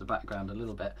back into the background a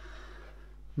little bit.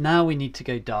 Now we need to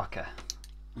go darker.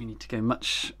 We need to go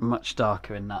much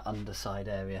darker in that underside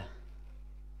area.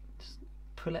 Just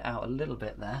pull it out a little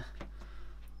bit there.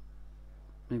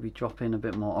 Maybe drop in a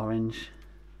bit more orange.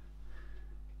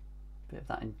 A bit of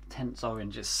that intense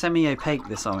orange. It's semi-opaque,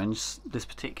 this orange, this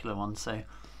particular one, so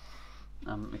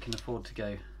we can afford to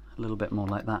go a little bit more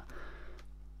like that.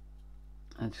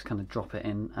 And just kind of drop it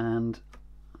in. And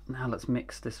now let's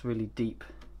mix this really deep,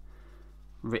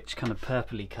 rich kind of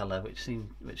purpley colour, which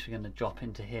we're going to drop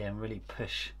into here and really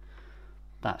push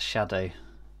that shadow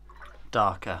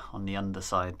darker on the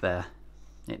underside there.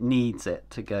 It needs it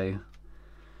to go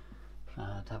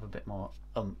to have a bit more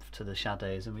oomph to the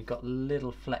shadows, and we've got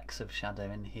little flecks of shadow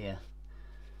in here.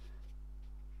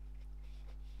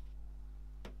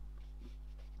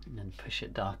 And then push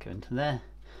it darker into there.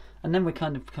 And then we're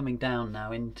kind of coming down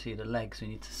now into the legs. We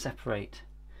need to separate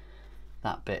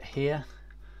that bit here.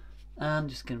 And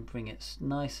just going to bring it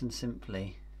nice and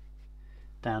simply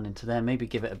down into there. Maybe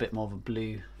give it a bit more of a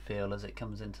blue feel as it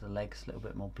comes into the legs, a little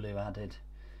bit more blue added.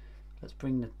 Let's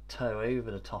bring the toe over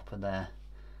the top of there,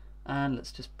 and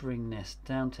let's just bring this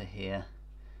down to here.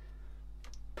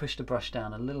 Push the brush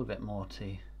down a little bit more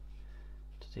to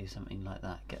do something like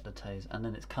that. Get the toes, and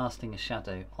then it's casting a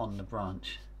shadow on the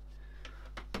branch.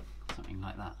 Something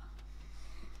like that.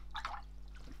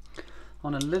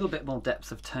 On a little bit more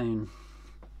depth of tone.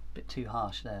 Bit too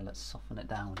harsh there. Let's soften it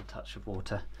down with a touch of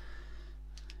water.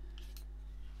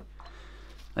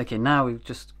 Okay, now we've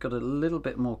just got a little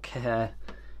bit more care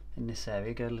in this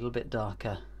area. Go a little bit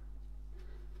darker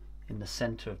in the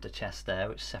centre of the chest there,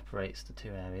 which separates the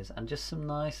two areas, and just some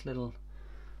nice little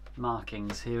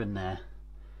markings here and there.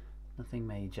 Nothing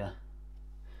major.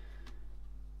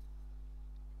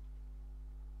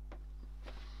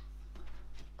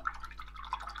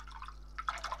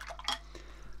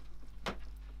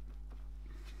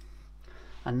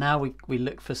 And now we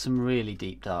look for some really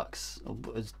deep darks, or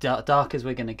as dark as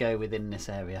we're going to go within this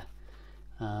area.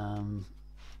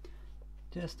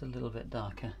 Just a little bit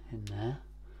darker in there.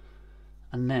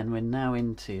 And then we're now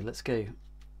into, let's go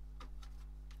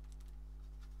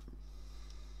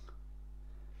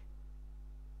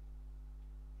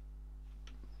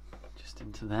just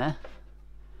into there,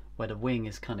 where the wing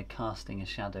is kind of casting a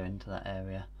shadow into that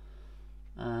area.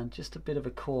 And just a bit of a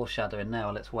core shadow in there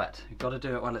while it's wet. You've got to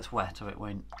do it while it's wet or it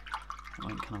won't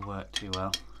kind of work too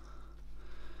well.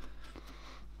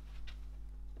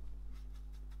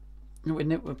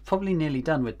 We're probably nearly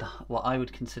done with what I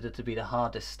would consider to be the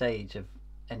hardest stage of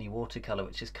any watercolour,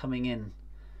 which is coming in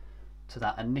to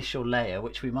that initial layer,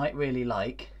 which we might really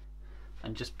like,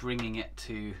 and just bringing it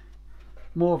to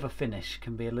more of a finish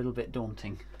can be a little bit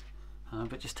daunting.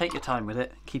 But just take your time with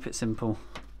it, keep it simple,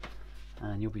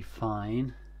 and you'll be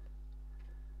fine.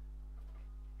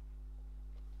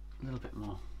 A little bit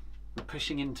more. We're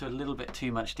pushing into a little bit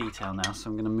too much detail now, so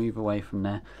I'm going to move away from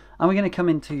there. And we're going to come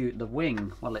into the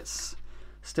wing while it's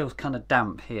still kind of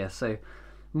damp here. So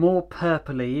more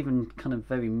purpley, even kind of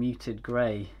very muted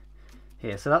grey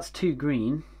here. So that's too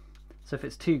green. So if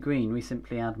it's too green, we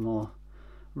simply add more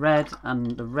red,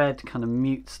 and the red kind of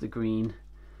mutes the green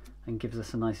and gives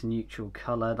us a nice neutral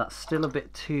colour. That's still a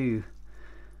bit too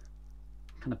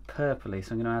kind of purpley,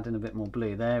 so I'm going to add in a bit more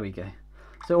blue. There we go.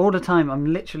 So all the time I'm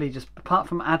literally just, apart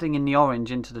from adding in the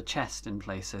orange into the chest in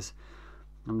places,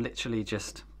 I'm literally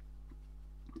just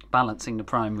balancing the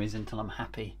primaries until I'm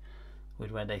happy with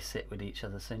where they sit with each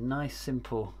other. So nice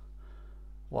simple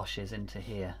washes into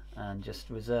here, and just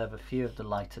reserve a few of the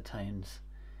lighter tones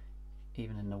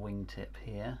even in the wingtip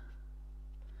here.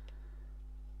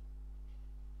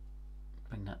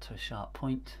 Bring that to a sharp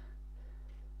point,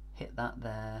 hit that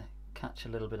there, catch a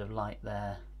little bit of light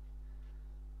there.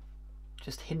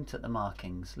 Just hint at the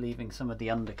markings, leaving some of the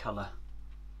undercolour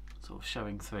sort of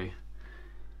showing through.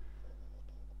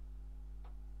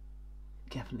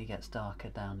 Definitely gets darker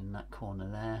down in that corner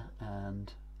there,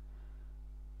 and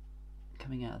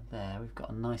coming out of there we've got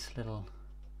a nice little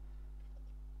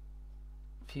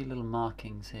few little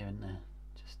markings here and there.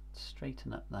 Just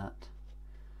straighten up that.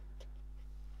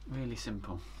 Really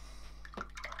simple.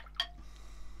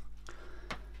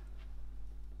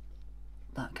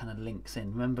 That kind of links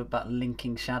in. Remember about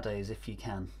linking shadows if you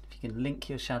can. If you can link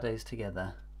your shadows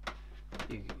together,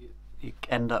 you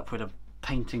end up with a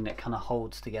painting that kind of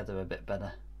holds together a bit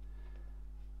better.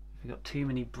 If you've got too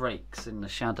many breaks in the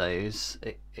shadows,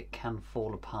 it can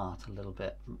fall apart a little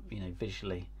bit, you know,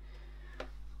 visually.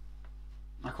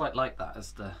 I quite like that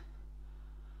as the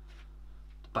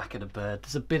back of the bird.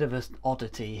 There's a bit of an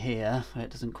oddity here where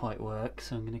it doesn't quite work,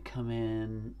 so I'm going to come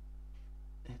in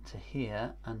to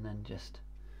here and then just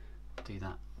do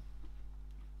that.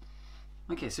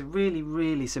 Okay, so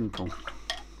really simple,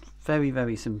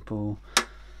 very simple.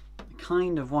 I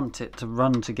kind of want it to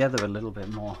run together a little bit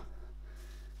more,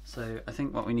 so I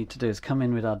think what we need to do is come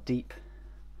in with our deep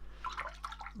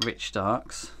rich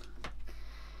darks,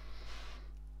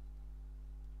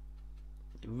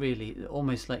 really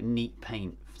almost like neat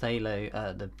paint.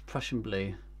 Phthalo, the Prussian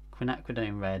blue,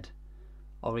 Quinacridone Red,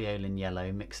 Aureolin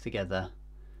yellow mixed together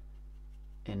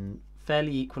in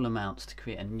fairly equal amounts to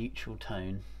create a neutral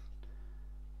tone.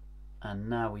 And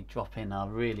now we drop in our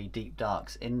really deep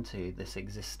darks into this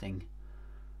existing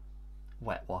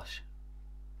wet wash,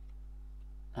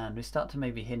 and we start to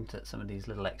maybe hint at some of these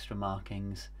little extra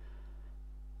markings.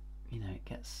 You know, it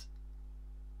gets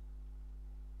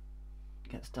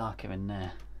darker in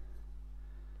there.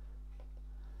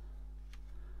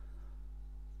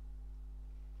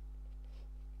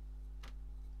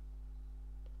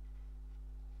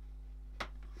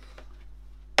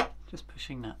 Just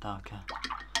pushing that darker.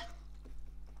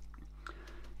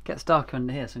 Gets darker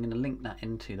under here, so I'm going to link that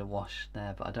into the wash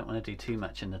there, but I don't want to do too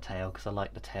much in the tail because I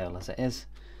like the tail as it is.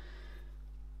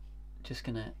 Just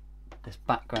gonna, this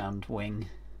background wing,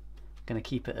 going to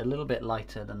keep it a little bit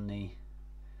lighter than the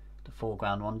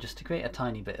foreground one, just to create a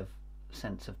tiny bit of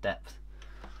sense of depth.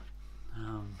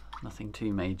 Nothing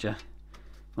too major.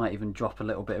 Might even drop a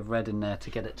little bit of red in there to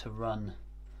get it to run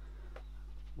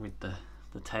with the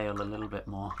tail a little bit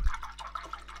more.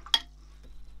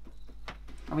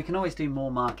 And we can always do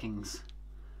more markings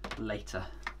later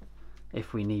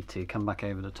if we need to, come back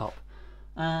over the top.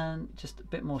 And just a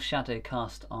bit more shadow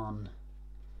cast on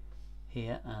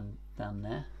here and down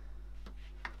there.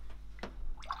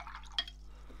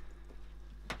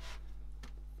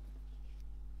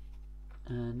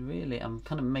 And really I'm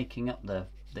kind of making up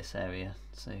this area,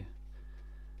 so I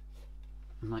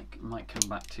might come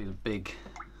back to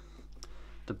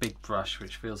the the big brush,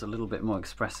 which feels a little bit more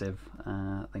expressive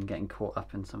than getting caught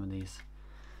up in some of these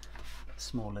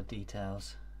smaller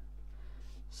details.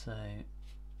 So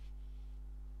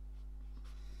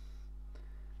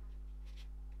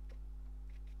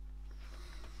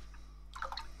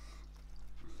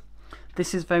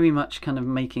this is very much kind of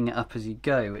making it up as you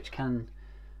go, which can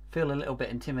feel a little bit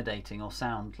intimidating or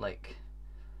sound like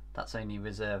that's only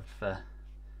reserved for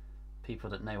people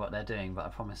that know what they're doing, but I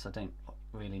promise I don't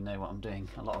really know what I'm doing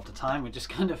a lot of the time. We're just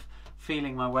kind of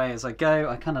feeling my way as I go.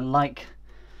 I kind of like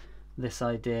this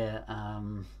idea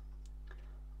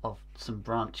of some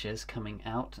branches coming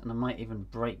out, and I might even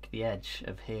break the edge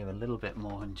of here a little bit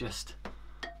more and just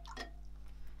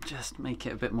make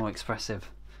it a bit more expressive.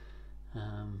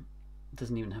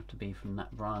 Doesn't even have to be from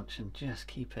that branch, and just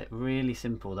keep it really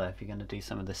simple though if you're going to do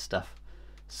some of this stuff.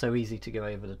 So easy to go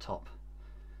over the top.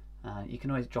 You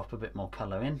can always drop a bit more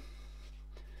colour in.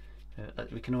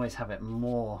 We can always have it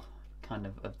more kind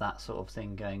of that sort of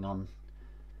thing going on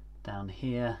down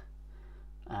here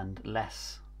and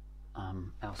less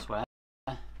elsewhere.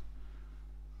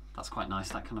 That's quite nice,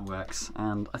 that kind of works.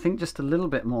 And I think just a little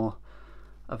bit more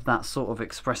of that sort of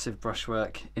expressive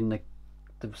brushwork in the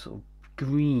sort of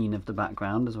green of the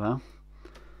background as well.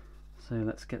 So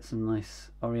let's get some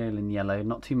nice aureolin yellow,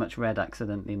 not too much red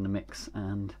accidentally in the mix,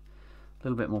 and a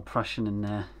little bit more Prussian in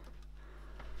there,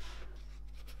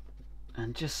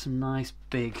 and just some nice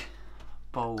big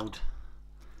bold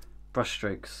brush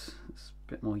strokes. It's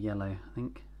a bit more yellow, I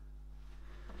think.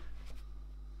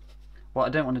 What I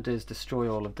don't want to do is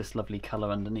destroy all of this lovely colour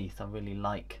underneath. I really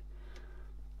like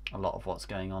a lot of what's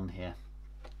going on here.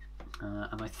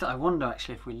 And I wonder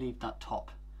actually if we leave that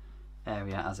top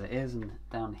area as it is, and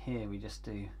down here we just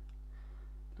do a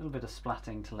little bit of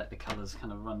splatting to let the colours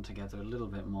kind of run together a little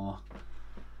bit more.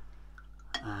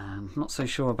 I'm not so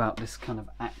sure about this kind of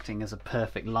acting as a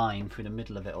perfect line through the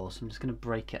middle of it all, so I'm just going to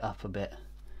break it up a bit.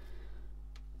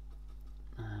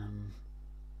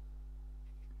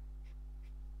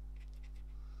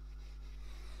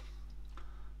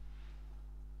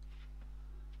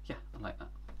 Yeah, I like that.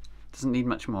 Doesn't need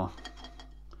much more.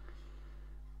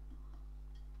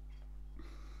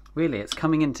 Really, it's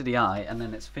coming into the eye and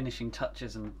then it's finishing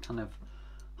touches and kind of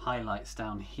highlights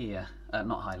down here.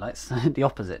 Not highlights, the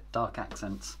opposite, dark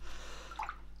accents.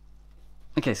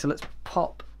 Okay, so let's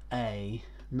pop a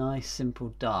nice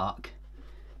simple dark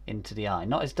into the eye.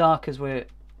 Not as dark as we're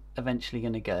eventually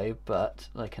going to go, but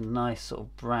like a nice sort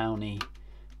of browny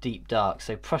deep dark.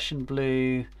 So Prussian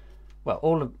blue, well,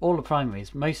 all the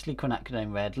primaries, mostly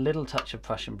Quinacridone Red, little touch of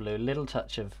Prussian blue, little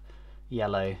touch of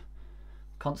yellow,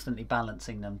 constantly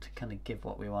balancing them to kind of give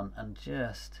what we want, and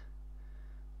just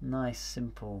nice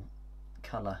simple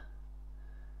colour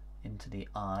into the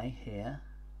eye here.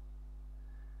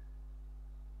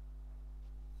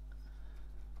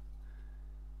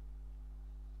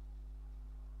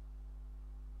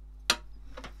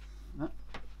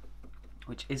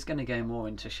 Which is going to go more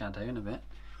into shadow in a bit.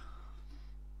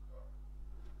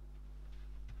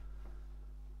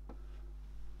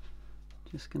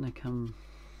 Just going to come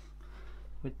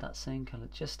with that same colour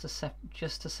just to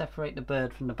separate the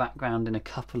bird from the background in a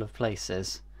couple of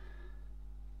places.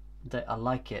 I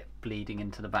like it bleeding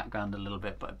into the background a little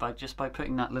bit, but just by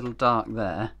putting that little dark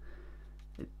there,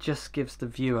 it just gives the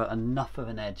viewer enough of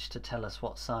an edge to tell us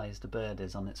what size the bird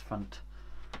is on its front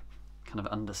kind of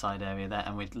underside area there,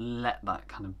 and we'd let that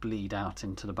kind of bleed out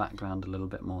into the background a little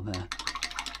bit more there.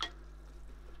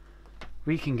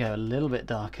 We can go a little bit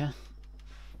darker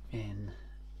in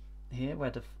here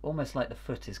where almost like the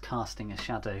foot is casting a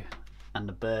shadow and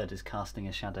the bird is casting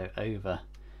a shadow over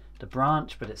the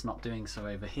branch, but it's not doing so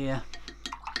over here.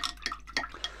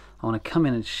 I want to come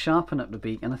in and sharpen up the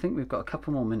beak, and I think we've got a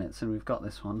couple more minutes and we've got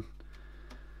this one.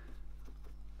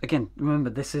 Again, remember,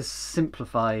 this is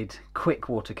simplified, quick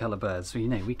watercolour birds, so you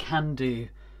know we can do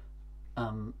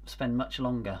spend much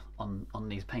longer on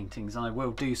these paintings, and I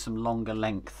will do some longer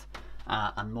length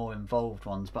and more involved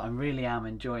ones, but I really am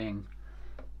enjoying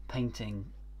painting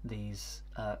these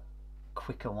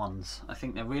quicker ones. I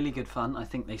think they're really good fun. I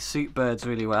think they suit birds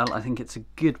really well. I think it's a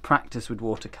good practice with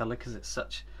watercolour because it's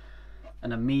such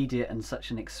an immediate and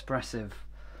such an expressive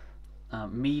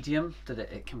medium that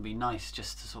it can be nice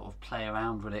just to sort of play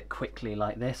around with it quickly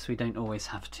like this. We don't always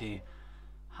have to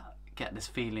get this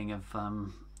feeling of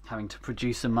having to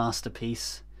produce a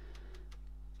masterpiece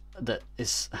that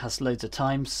has loads of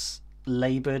time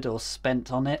laboured or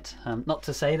spent on it. Not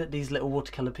to say that these little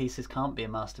watercolour pieces can't be a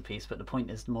masterpiece, but the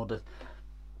point is more the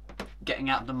getting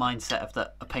out of the mindset of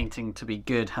that a painting to be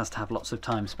good has to have lots of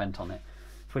time spent on it.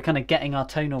 If we're kind of getting our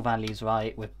tonal values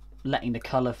right, we're letting the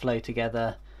colour flow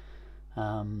together,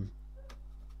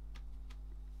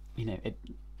 you know,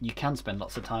 you can spend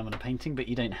lots of time on a painting, but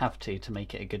you don't have to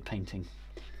make it a good painting.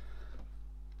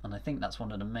 And I think that's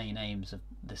one of the main aims of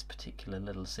this particular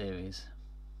little series.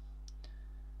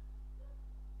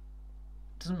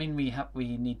 Doesn't mean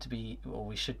we need to be, or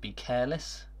we should be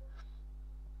careless,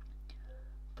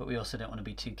 but we also don't want to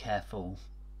be too careful.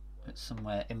 It's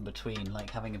somewhere in between,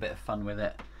 like having a bit of fun with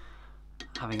it,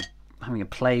 having a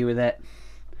play with it,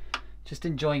 just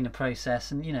enjoying the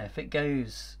process. And you know, if it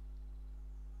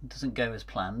doesn't go as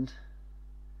planned,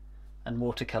 and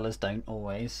watercolours don't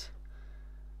always,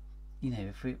 you know,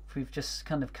 if we've just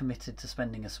kind of committed to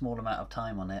spending a small amount of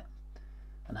time on it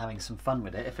and having some fun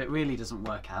with it, if it really doesn't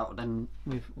work out, then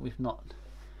we've not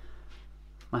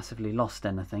massively lost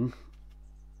anything.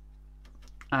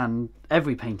 And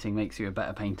every painting makes you a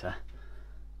better painter.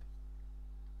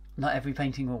 Not every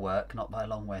painting will work, not by a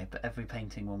long way, but every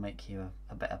painting will make you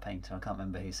a better painter. I can't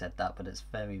remember who said that, but it's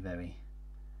very, very,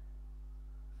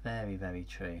 very, very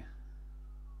true.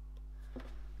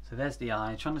 So there's the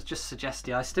eye. Trying to just suggest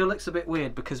the eye. Still looks a bit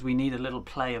weird because we need a little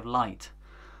play of light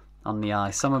on the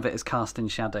eye. Some of it is cast in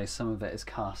shadow, some of it is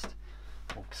cast,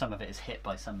 or some of it is hit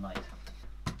by sunlight.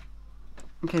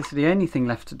 Okay, so the only thing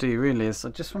left to do really is I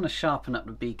just want to sharpen up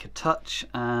the beak a touch,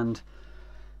 and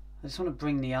I just want to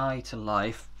bring the eye to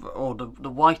life, or the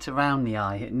white around the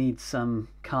eye. It needs some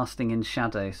casting in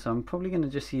shadow, so I'm probably going to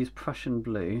just use Prussian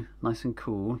blue, nice and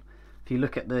cool. If you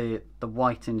look at the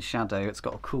white in shadow, it's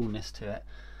got a coolness to it.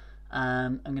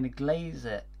 And I'm going to glaze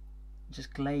it,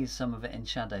 just glaze some of it in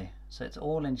shadow. So it's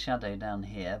all in shadow down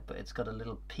here, but it's got a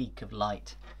little peak of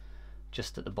light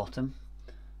just at the bottom.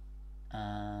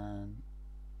 And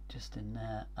just in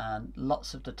there, and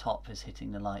lots of the top is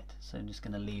hitting the light, so I'm just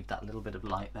going to leave that little bit of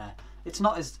light there. It's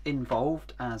not as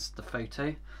involved as the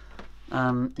photo.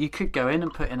 You could go in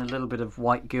and put in a little bit of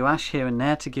white gouache here and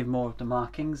there to give more of the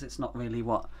markings. It's not really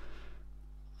what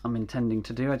I'm intending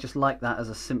to do. I just like that as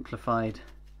a simplified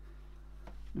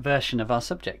version of our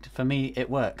subject. For me, it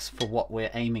works for what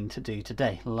we're aiming to do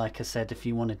today. Like I said, if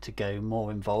you wanted to go more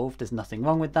involved, there's nothing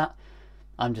wrong with that.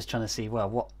 I'm just trying to see,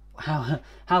 well,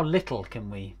 how little can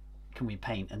we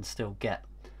paint and still get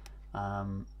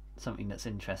something that's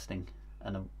interesting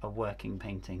and a working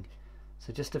painting.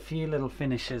 So just a few little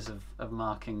finishes of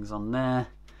markings on there,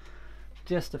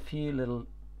 just a few little,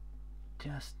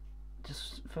 just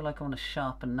feel like I want to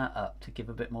sharpen that up to give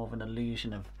a bit more of an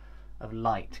illusion of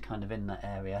light kind of in that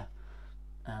area,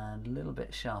 and a little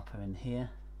bit sharper in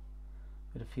here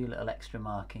with a few little extra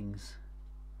markings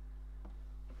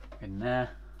in there.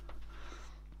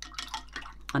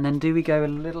 And then do we go a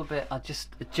little bit,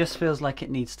 it just feels like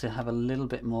it needs to have a little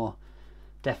bit more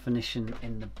definition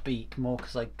in the beak, more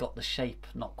because I got the shape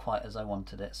not quite as I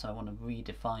wanted it, so I want to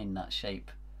redefine that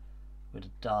shape with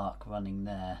a dark running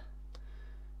there,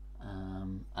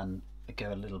 and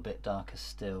go a little bit darker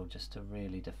still just to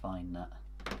really define that.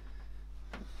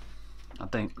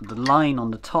 The line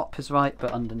on the top is right,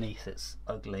 but underneath it's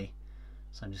ugly,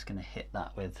 so I'm just going to hit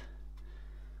that with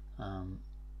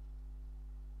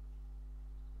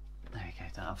there we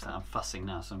go. I'm fussing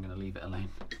now, so I'm going to leave it alone.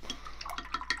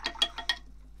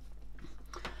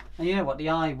 And you know what, the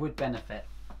eye would benefit.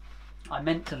 I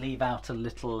meant to leave out a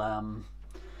little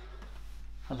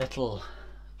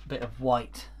bit of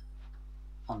white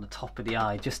on the top of the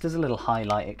eye, just as a little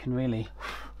highlight. It can really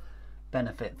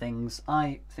benefit things.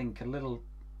 I think a little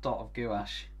dot of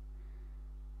gouache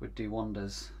would do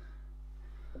wonders,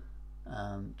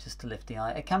 just to lift the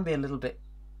eye. It can be a little bit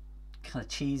kind of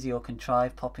cheesy or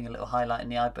contrived, popping a little highlight in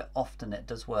the eye, but often it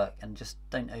does work, and just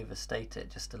don't overstate it.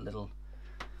 Just a little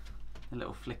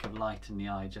flick of light in the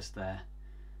eye just there,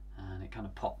 and it kind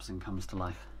of pops and comes to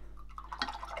life.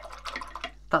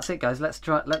 That's it, guys. Let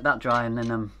that dry, and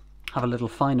then have a little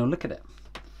final look at it.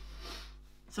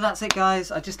 So that's it, guys.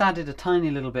 I just added a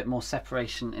tiny little bit more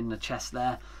separation in the chest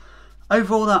there.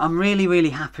 Overall though, I'm really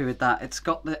happy with that. It's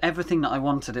got everything that I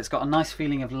wanted. It's got a nice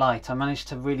feeling of light. I managed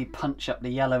to really punch up the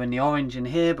yellow and the orange in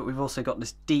here, but we've also got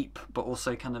this deep but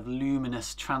also kind of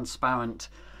luminous, transparent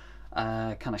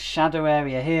kind of shadow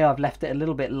area here. I've left it a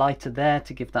little bit lighter there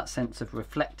to give that sense of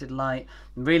reflected light.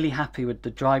 I'm really happy with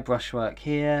the dry brush work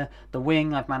here. The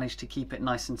wing, I've managed to keep it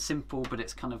nice and simple, but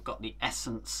it's kind of got the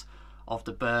essence of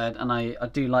the bird, and I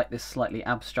do like this slightly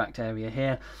abstract area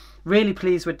here. Really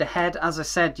pleased with the head. As I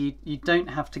said, you don't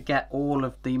have to get all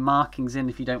of the markings in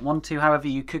if you don't want to. However,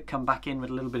 you could come back in with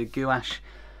a little bit of gouache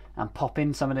and pop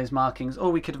in some of those markings,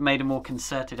 or we could have made a more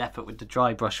concerted effort with the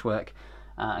dry brush work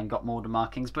and got more of the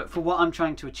markings. But for what I'm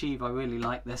trying to achieve, I really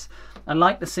like this. I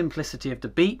like the simplicity of the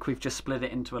beak. We've just split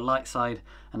it into a light side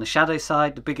and a shadow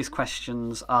side. The biggest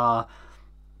questions are,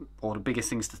 or the biggest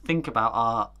things to think about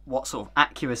are what sort of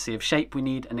accuracy of shape we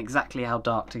need and exactly how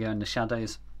dark to go in the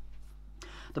shadows.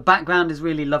 The background is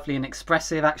really lovely and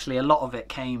expressive. Actually, a lot of it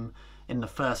came in the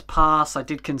first pass. I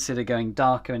did consider going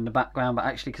darker in the background, but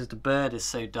actually because the bird is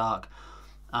so dark,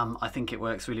 I think it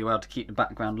works really well to keep the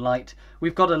background light.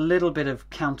 We've got a little bit of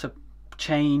counter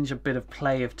change, a bit of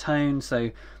play of tone.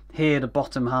 So here the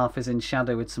bottom half is in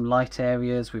shadow with some light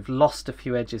areas. We've lost a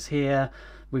few edges here.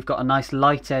 We've got a nice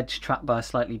light edge trapped by a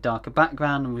slightly darker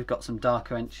background, and we've got some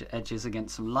darker edges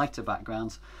against some lighter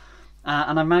backgrounds.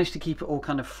 And I managed to keep it all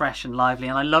kind of fresh and lively,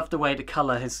 and I love the way the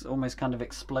colour is almost kind of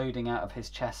exploding out of his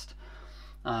chest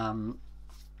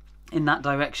in that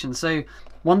direction. So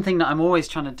one thing that I'm always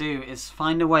trying to do is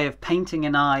find a way of painting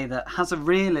an eye that has a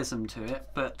realism to it,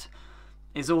 but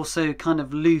is also kind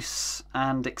of loose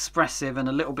and expressive and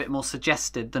a little bit more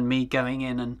suggested than me going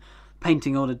in and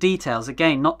painting all the details.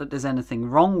 Again, not that there's anything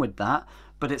wrong with that,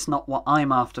 but it's not what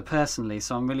I'm after personally,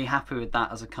 so I'm really happy with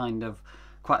that as a kind of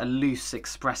quite a loose,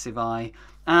 expressive eye.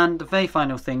 And the very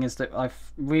final thing is that I'm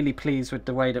really pleased with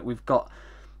the way that we've got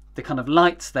the kind of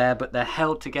lights there, but they're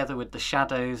held together with the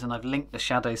shadows, and I've linked the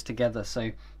shadows together.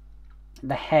 So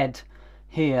the head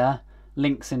here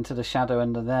links into the shadow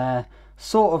under there,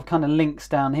 sort of kind of links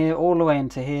down here all the way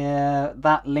into here.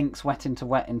 That links wet into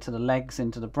the legs,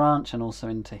 into the branch, and also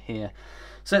into here.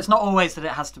 So it's not always that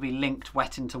it has to be linked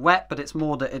wet into wet, but it's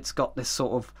more that it's got this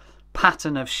sort of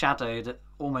pattern of shadow that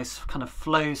almost kind of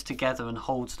flows together and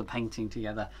holds the painting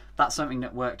together. That's something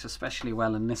that worked especially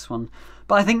well in this one.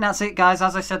 But I think that's it, guys.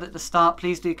 As I said at the start,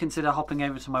 please do consider hopping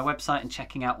over to my website and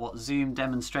checking out what Zoom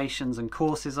demonstrations and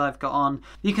courses I've got on.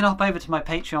 You can hop over to my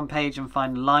Patreon page and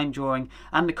find a line drawing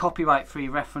and a copyright-free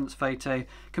reference photo,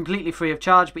 completely free of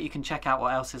charge, but you can check out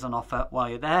what else is on offer while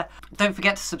you're there. Don't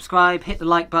forget to subscribe, hit the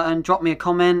like button, drop me a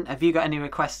comment. Have you got any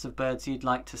requests of birds you'd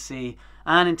like to see?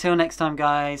 And until next time,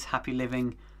 guys, happy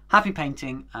living, happy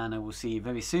painting, and I will see you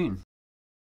very soon.